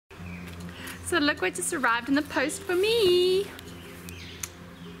So look what just arrived in the post for me.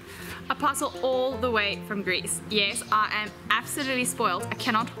 A parcel all the way from Greece. Yes, I am absolutely spoiled. I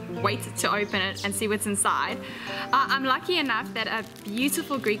cannot wait to open it and see what's inside. I'm lucky enough that a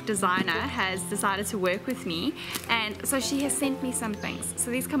beautiful Greek designer has decided to work with me, and so she has sent me some things. So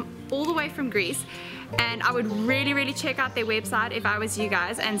these come all the way from Greece, and I would really check out their website if I was you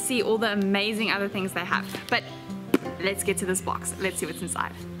guys and see all the amazing other things they have. But let's get to this box. Let's see what's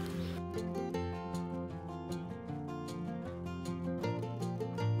inside.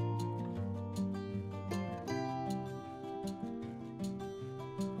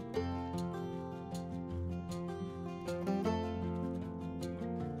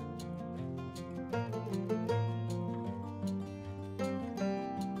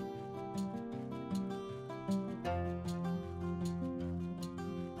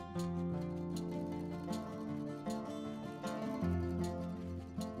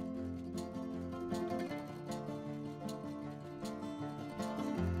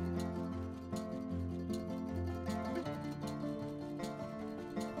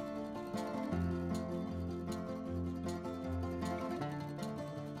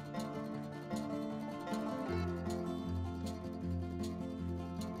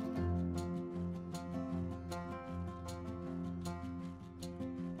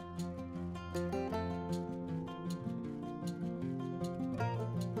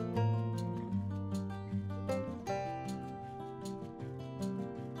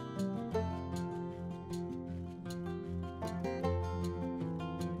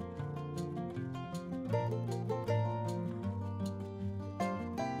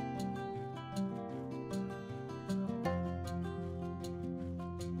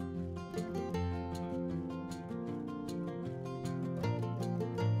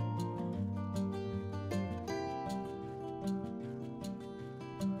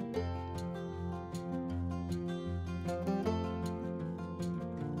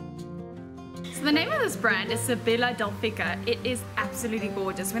 So the name of this brand is Sibylla Delphica. It is absolutely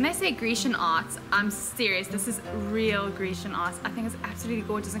gorgeous. When they say Grecian art, I'm serious. This is real Grecian art. I think it's absolutely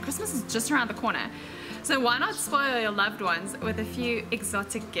gorgeous, and Christmas is just around the corner. So why not spoil your loved ones with a few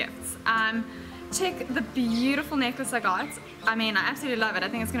exotic gifts? Check the beautiful necklace I got. I mean, I absolutely love it. I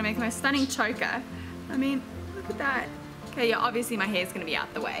think it's gonna make a most stunning choker. I mean, look at that. Okay, yeah, obviously my hair is gonna be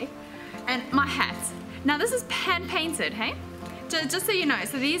out the way. And my hat. Now this is hand painted, hey? Just so you know,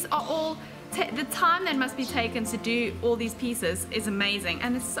 so these are all, the time that must be taken to do all these pieces is amazing,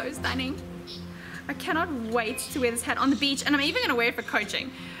 and it's so stunning. I cannot wait to wear this hat on the beach, and I'm even gonna wear it for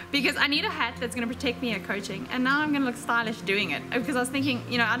coaching because I need a hat that's gonna protect me at coaching, and now I'm gonna look stylish doing it because I was thinking,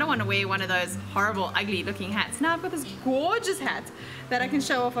 you know, I don't want to wear one of those horrible, ugly looking hats. Now I've got this gorgeous hat that I can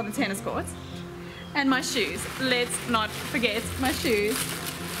show off on the tennis courts. And my shoes. Let's not forget my shoes.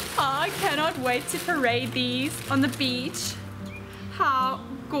 Oh, I cannot wait to parade these on the beach. How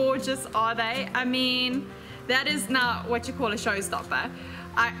gorgeous are they? I mean, that is now what you call a showstopper.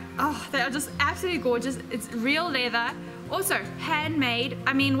 Oh, they are just absolutely gorgeous. It's real leather, also handmade.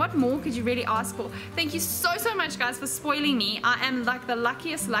 I mean, what more could you really ask for? Thank you so much, guys, for spoiling me. I am like the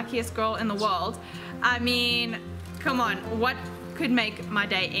luckiest girl in the world. I mean, come on, what could make my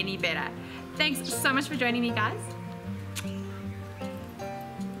day any better? Thanks so much for joining me, guys.